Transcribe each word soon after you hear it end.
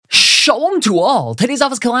Shalom to all. Today's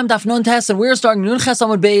office Kalaim Daf Nun Test, and we're starting Nun Ches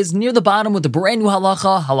Amud Beis near the bottom with the brand new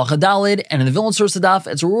halacha Dalid, and in the Vilna source Daf,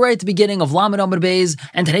 it's right at the beginning of Lamed Amud Beis.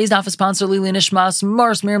 And today's Daf is sponsored Lili Nishmas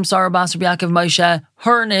Mars Miriam Sarah Bas Rabbi Yaakov Moshe.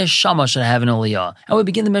 Her neshama should have an aliyah. And we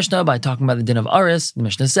begin the Mishnah by talking about the din of aris. The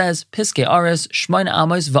Mishnah says Piskei aris Shmaina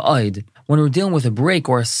Amos Va'id. When we're dealing with a break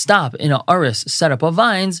or a stop in an aris setup of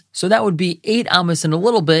vines, so that would be 8 amos and a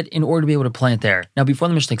little bit in order to be able to plant there. Now, before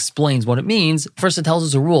the Mishnah explains what it means, first it tells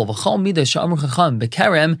us a rule. All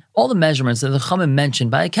the measurements that the Chachamim mentioned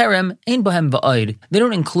by a kerem, ein bohem va'id. They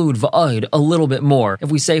don't include va'id, a little bit more. If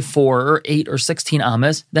we say 4 or 8 or 16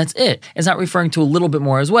 amos, that's it. It's not referring to a little bit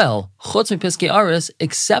more as well. Chutz mi piskei aris,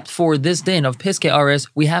 except for this din of piskei aris,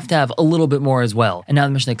 we have to have a little bit more as well. And now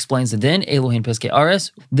the Mishnah explains the din, Elohin piskei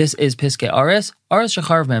aris. This is piskei aris. Aris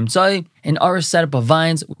shecharv me'emtzai, an aris setup of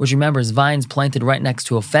vines, which remember is vines planted right next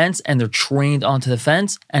to a fence, and they're trained onto the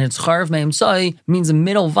fence, and it's charv me'emtzai means the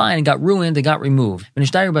middle vine got ruined, it got removed. And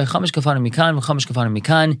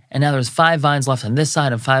now there's 5 vines left on this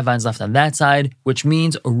side and 5 vines left on that side, which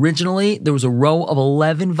means originally there was a row of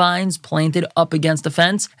 11 vines planted up against the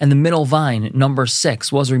fence, and the middle vine, number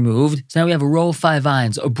 6, was removed. So now we have a row of 5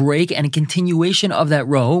 vines, a break, and a continuation of that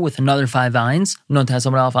row with another 5 vines. On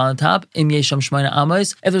the top,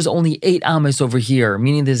 if there's only 8 amos over here,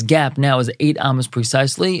 meaning this gap now is 8 amos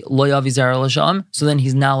precisely, lo yavi zera l'sham, so then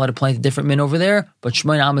he's not allowed to plant a different min over there. But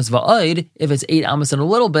shmaina amos va'id, if it's 8 amos and a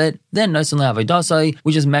little bit, then nice and le'avaydasai,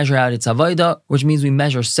 we just measure out its avayda, which means we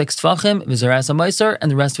measure 6 tfachim, v'zeras ha'maiser, and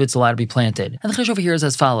the rest of it's allowed to be planted. And the chiddush over here is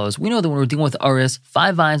as follows. We know that when we're dealing with aris,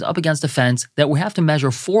 5 vines up against a fence, that we have to measure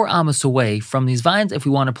 4 amos away from these vines if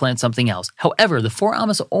we want to plant something else. However, the 4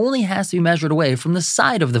 amos only has to be measured away from the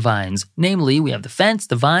side of the vines. Namely, we have the fence,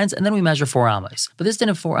 the vines, and then we measure 4 amos. But this din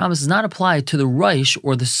of 4 amos is not applied to the reish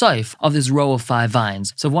or the saif of this row of 5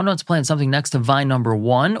 vines. So if one wants to plant something next to vine number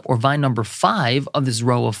 1 or vine number 5 of this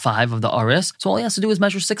row of 5 of the aris, so all he has to do is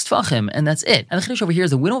measure 6 tfachim, and that's it. And the chiddush over here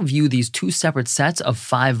is that we don't view these 2 separate sets of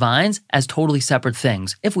 5 vines as totally separate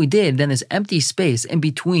things. If we did, then this empty space in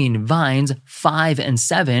between vines 5 and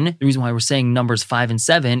 7, the reason why we're saying numbers 5 and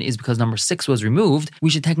 7 is because number 6 was removed, we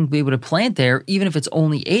should technically be able to plant there even if it's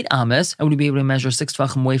only 8 amos, and we'd be able to measure 6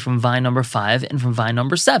 tfachim away from vine number 5 and from vine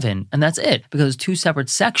number 7, and that's it, because 2 separate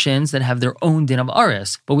sections that have their own din of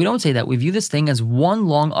aris. But we don't say that. We view this thing as one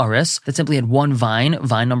long aris that simply had one vine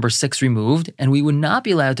number 6 removed, and we would not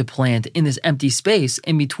be allowed to plant in this empty space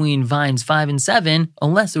in between vines 5 and 7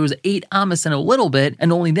 unless there was 8 amos and a little bit,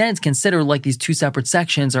 and only then it's considered like these 2 separate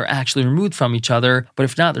sections are actually removed from each other, but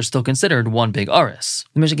if not, they're still considered one big aris.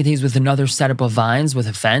 The Mishnah continues with another setup of vines with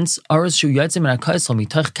a fence. Aris shu yotzim min hakaisel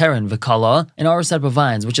mitach keren v'kala, an aris setup of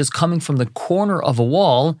vines which is coming from the corner of a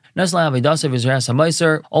wall.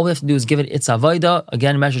 All we have to do is give it its avayda,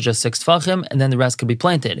 again measure just 6 tfachim, and then the rest could be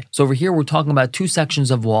planted. So over here we're talking about 2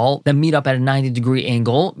 sections of wall that meet up at a 90-degree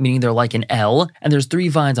angle, meaning they're like an L, and there's 3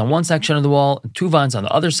 vines on one section of the wall and 2 vines on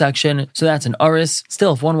the other section, so that's an aris.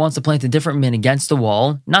 Still, if one wants to plant a different min against the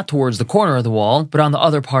wall, not towards the corner of the wall, but on the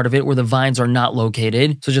other part of it where the vines are not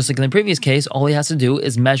located, so just like in the previous case, all he has to do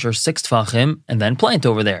is measure 6 tfachim and then plant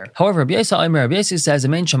over there. However, Rabbi Yossi says,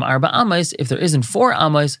 if there isn't 4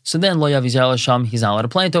 amos, so then lo yavi zera l'sham, he's not allowed to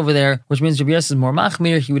plant over there, which means Rabbi Yossi is more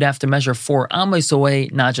machmir, he would have to measure 4 amos away,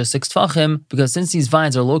 not just 6 tfachim, because since these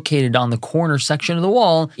vines are located on the corner section of the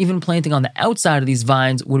wall, even planting on the outside of these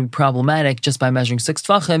vines would be problematic just by measuring 6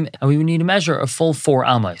 tfachim, and we would need to measure a full 4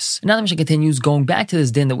 amos. And now the Mishnah continues, going back to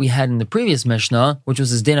this din that we had in the previous Mishnah, which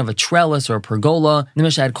was this din of a trellis or a pergola. The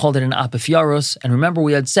Mishnah had called it an apifyaros, and remember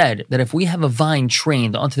we had said that if we have a vine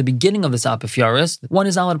trained onto the beginning of this apifyaros, one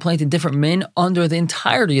is not allowed to plant a different min under the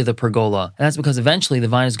entirety of the pergola. And that's because eventually the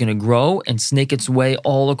vine is going to grow and snake its way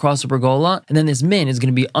all across the pergola, and then this min is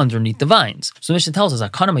going to be underneath the vines. So the Mishnah tells us,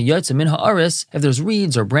 if there's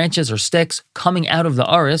reeds or branches or sticks coming out of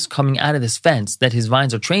the aris, coming out of this fence that his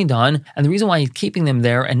vines are trained on, and the reason why he's keeping them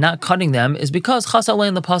there and not cutting them is because chasale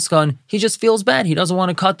in the paskan, he just feels bad, he doesn't want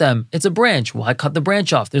to cut them. It's a branch, why cut the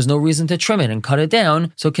branch off? There's no reason to trim it and cut it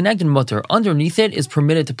down, so connected mutter, underneath it is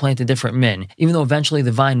permitted to plant a different min. Even though eventually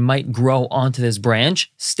the vine might grow onto this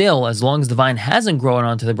branch, still, as long as the vine hasn't grown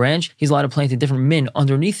onto the branch, he's allowed to plant a different min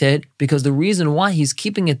underneath it, because the reason why he's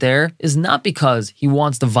keeping it there is not because he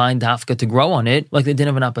wants the vine dafka to grow on it, like the din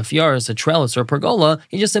of an apifyaris, a trellis, or a pergola.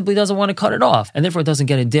 He just simply doesn't want to cut it off, and therefore it doesn't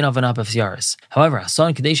get a din of an apifyaris. However,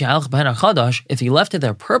 if he left it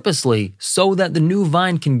there purposely so that the new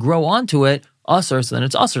vine can grow onto it, asur, so then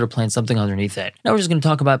it's asur to plant something underneath it. Now we're just going to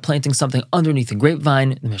talk about planting something underneath the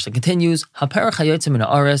grapevine. The Mishnah continues, haperach hayotzim min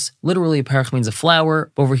haaretz. Literally, perach means a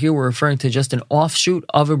flower. Over here, we're referring to just an offshoot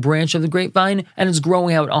of a branch of the grapevine, and it's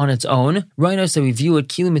growing out on its own. Rhino, so we view it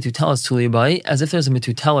kilayim metutelas tulibai, as if there's a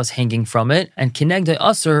metutelas hanging from it, and kinegdei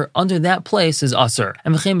asur, under that place is asur.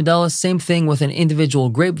 And v'chein medalas, same thing with an individual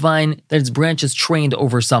grapevine, that its branch is trained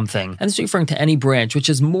over something. And this is referring to any branch which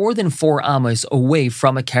is more than 4 amos away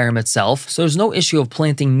from a karam itself, so there's no issue of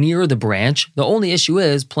planting near the branch. The only issue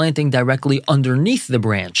is planting directly underneath the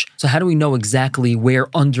branch. So how do we know exactly where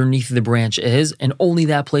underneath the branch is? And only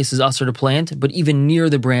that place is asur to plant, but even near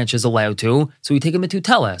the branch is allowed to. So we take a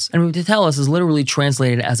metutelas. And metutelas is literally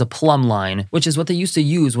translated as a plumb line, which is what they used to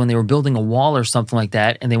use when they were building a wall or something like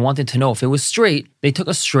that, and they wanted to know if it was straight. They took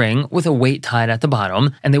a string with a weight tied at the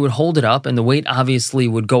bottom, and they would hold it up, and the weight obviously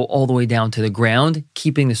would go all the way down to the ground,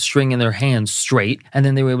 keeping the string in their hands straight, and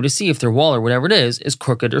then they were able to see if their wall or whatever it is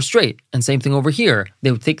crooked or straight. And same thing over here.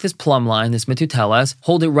 They would take this plumb line, this metutelas,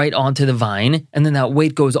 hold it right onto the vine, and then that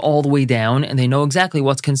weight goes all the way down, and they know exactly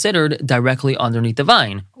what's considered directly underneath the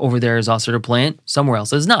vine. Over there is asur to plant, somewhere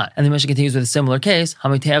else is not. And the Mishnah continues with a similar case.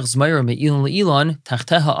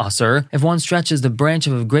 If one stretches the branch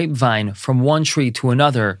of a grapevine from one tree to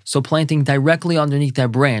another, so planting directly underneath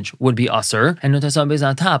that branch would be asur. And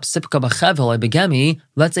on top,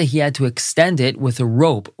 let's say he had to extend it with a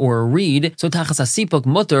rope or a reed, so tachas asipuk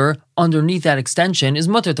mutter, underneath that extension is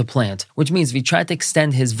mutter to plant, which means if he tried to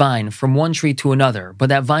extend his vine from one tree to another, but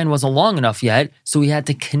that vine wasn't long enough yet, so he had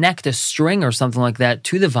to connect a string or something like that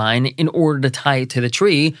to the vine in order to tie it to the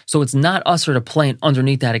tree, so it's not asur to plant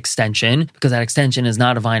underneath that extension, because that extension is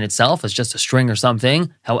not a vine itself, it's just a string or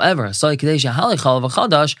something. However, if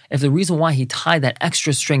the reason why he tied that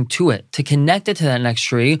extra string to it, to connect it to that next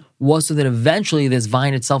tree, was so that eventually this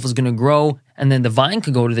vine itself is going to grow, and then the vine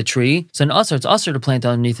could go to the tree. So in asur, it's asur to plant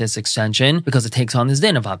underneath this extension because it takes on this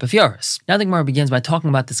din of hapif. Now the Gemara begins by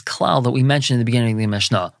talking about this klal that we mentioned in the beginning of the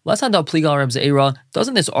Mishnah. Let's not pligal Reb Zeira.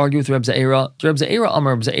 Doesn't this argue with Reb Zeira? Reb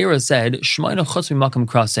Zeira said, Shmaina chutz mimakam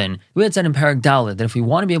krasin. We had said in Parak Daled that if we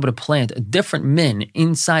want to be able to plant a different min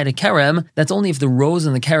inside a kerem, that's only if the rows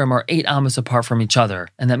in the kerem are 8 amos apart from each other.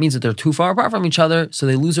 And that means that they're too far apart from each other, so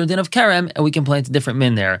they lose their din of kerem, and we can plant a different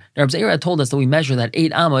min there. Now Reb Zeira had told us that we measure that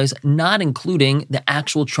 8 amos, not including the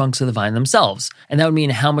actual trunks of the vine themselves. And that would mean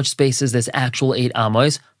how much space is this actual 8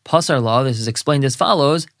 amos? Pasar law, this is explained as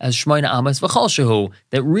follows, as shmoina amos v'chol shehu,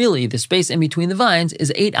 that really the space in between the vines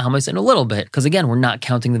is 8 amos and a little bit, because again, we're not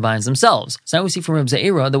counting the vines themselves. So now we see from Reb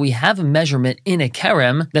Zeira that we have a measurement in a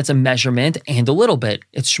kerem that's a measurement and a little bit.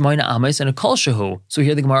 It's shmoina amos and a kol shehu. So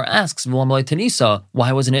here the Gemara asks,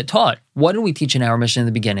 why wasn't it taught? What did we teach in our mission in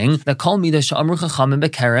the beginning? That kol midah she'amru chachamim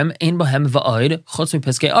bekerem ein bohem va'od chutz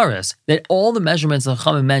mipiskei aris. That all the measurements the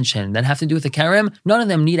chachamim mentioned that have to do with the kerem, none of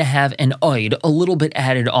them need to have an oid, a little bit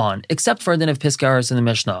added on, except for the din of piskei aris in the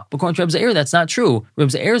Mishnah. But according to Reb Zeir, that's not true. Reb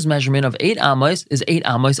Zeir's measurement of 8 amos is 8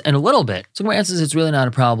 amos and a little bit. So my answer is it's really not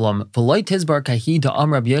a problem. V'loi tizbar kahi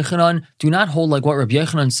da'am Reb Yechanan. Do not hold like what Reb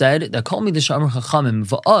Yechanan said, that kol midah she'amru chachamim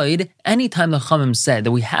va'od. Anytime the chachamim said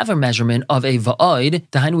that we have a measurement of a va'od,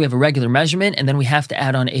 dahainu we have a regular measurement, and then we have to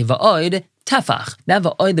add on a va'od, tefach. That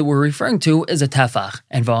va'od that we're referring to is a tefach.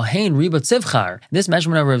 And va'hein riba tzivchar. This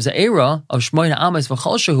measurement of Reb Zeira of shmoina amos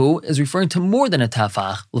v'chol shehu is referring to more than a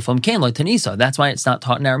tefach. L'fam kein lo tanisa. That's why it's not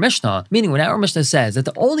taught in our Mishnah. Meaning when our Mishnah says that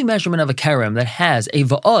the only measurement of a kerem that has a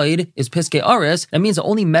va'od is piskei aris, that means the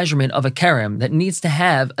only measurement of a kerem that needs to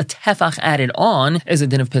have a tefach added on is a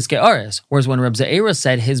din of piskei aris. Whereas when Reb Zeira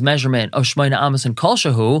said his measurement of shmoina amos and kol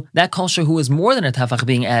shehu, that kol shehu is more than a tefach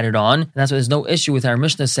being added on. And that's why there's no issue with our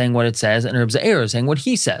Mishnah saying what it says and Reb Zeira saying what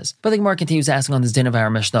he says. But the Gemara continues asking on this din of our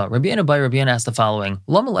Mishnah. Rabbi Yehuda asked the following: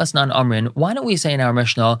 Lama lesnan amrin. Why don't we say in our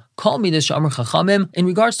Mishnah, Kol midas she'amru chachamim, in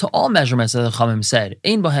regards to all measurements that the chachamim said,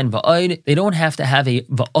 ein bahen va'od, they don't have to have a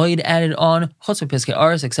va'od added on, chutz piskei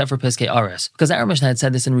aris, except for piskei aris. Because our Mishnah had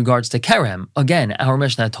said this in regards to kerem. Again, our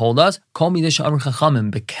Mishnah told us, Kol midas she'amru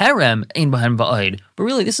chachamim bekerem ein bahen va'od. But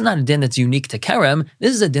really, this is not a din that's unique to kerem.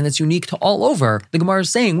 This is a din that's unique to all over. The Gemara is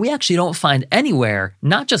saying we actually don't find anywhere,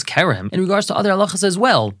 not just kerem, in regards to other halachas as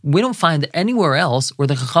well. We don't find anywhere else where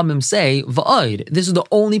the chachamim say va'od. This is the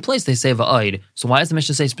only place they say va'od. So why does the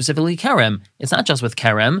Mishnah say specifically kerem? It's not just with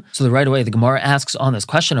kerem. So right away, the Gemara asks on this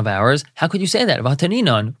question of ours, how could you say that?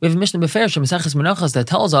 V'hataninon. We have a Mishnah beferish Maseches Menachos that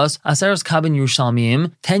tells us aseres kavim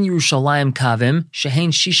Yerushalmiyim, 10 Yerushalayim kavim, shehein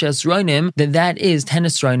shisha esroinim, that is 10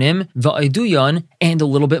 esroinim, va'eduyon, and a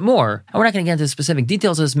little bit more. And we're not going to get into the specific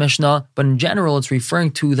details of this Mishnah, but in general, it's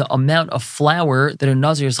referring to the amount of flour that a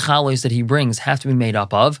Nazir's chalos that that he brings have to be made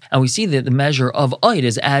up of, and we see that the measure of oid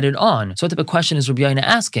is added on. So what type of question is Rabbi Yoina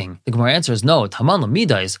asking? The Gemara answers no, taman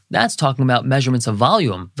lamidais, that's talking about measurements of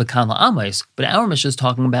volume, v'kan la'amais, but our Mishnah is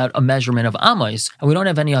talking about a measurement of amais, and we don't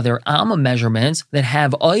have any other amma measurements that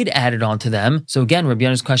have oid added onto them. So again, Rabbi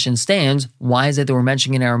Yona's question stands, why is it that we're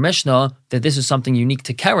mentioning in our Mishnah that this is something unique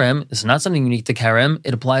to Kerem? This is not something unique to Kerem,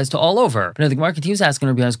 it applies to all over. But now the Gemara continues asking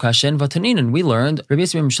Rabbi Yona's question, Vataninan, we learned, Rabbi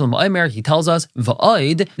Yisrael he tells us,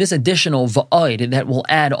 va'oid, this additional va'oid that will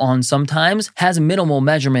add on sometimes, has a minimal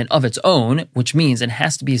measurement of its own, which means it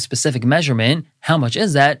has to be a specific measurement. How much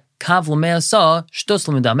is that? Kav l'mea sa, shtus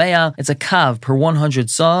l'medamea. It's a kav per 100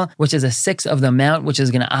 sa, which is a sixth of the amount, which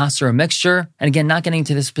is going to aser a mixture. And again, not getting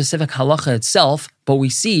into the specific halacha itself, but we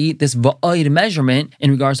see this va'oid measurement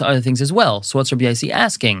in regards to other things as well. So what's Rabbi Yossi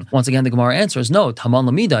asking? Once again, the Gemara answers, no, taman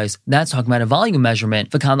lamidais, that's talking about a volume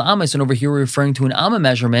measurement. V'kan la'amis, and over here we're referring to an amma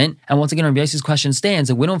measurement. And once again, Rabbi Yossi's question stands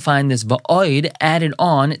that we don't find this va'oid added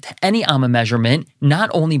on to any amma measurement,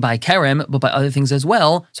 not only by Kerem, but by other things as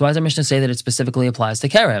well. So as our Mishnah say that it specifically applies to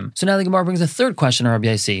Kerem. So now the Gemara brings a third question on Rabbi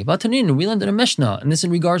Yossi. V'tanin, we learned in a Mishnah, and this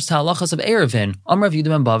in regards to halachas of Erevin. Rav Yehuda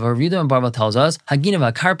ben Bava, Rav Yehuda ben Bava tells us,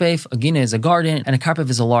 Hagina v'karpef, a gina is a garden, and a karpef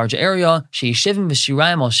is a large area. She'ishivim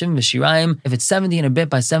v'shirayim al shivim v'shirayim. If it's 70 and a bit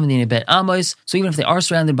by 70 and a bit amos, so even if they are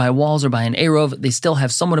surrounded by walls or by an Erov, they still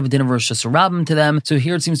have somewhat of a din of Rosh Hashanah to them. So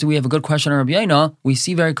here it seems that we have a good question on Rabbi Yoina. We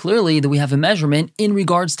see very clearly that we have a measurement in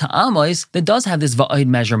regards to amos that does have this va'id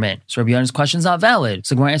measurement. So Rabbi Yoina's question is not valid.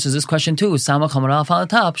 So Gemara answers this question too. Samach hamar alaf al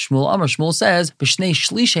top. Shmuel says, B'shnei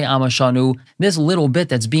shlishay amma shanu, this little bit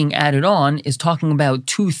that's being added on is talking about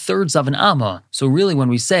 2/3 of an amma. So really when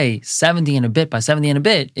we say 70 and a bit by 70 and a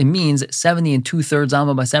bit, it means 70 and 2/3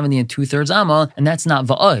 amma by 70 and 2/3 amma, and that's not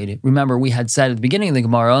va'oid. Remember, we had said at the beginning of the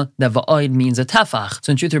Gemara that va'oid means a tefach. So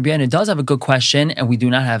in truth, Rabbi Yoina does have a good question, and we do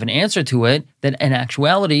not have an answer to it, that in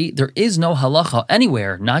actuality, there is no halacha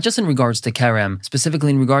anywhere, not just in regards to kerem, specifically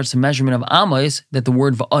in regards to measurement of amos, that the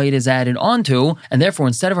word va'oid is added onto, and therefore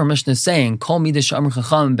instead of our Mishnah saying, Kol midish amr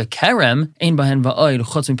chachamim bekerem, ein bahen va'oid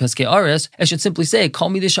chutz min peskei aris, it should simply say, Kol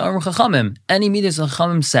midish amr chachamim. Any midish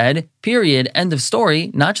chachamim said, period, end of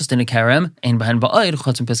story, not just in a kerem, ein bahen va'oid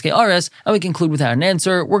chutz min peskei aris, and we conclude without an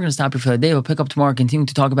answer. We're going to stop here for the day. We'll pick up tomorrow, continue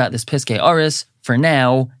to talk about this peskei aris. For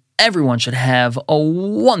now, everyone should have a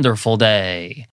wonderful day.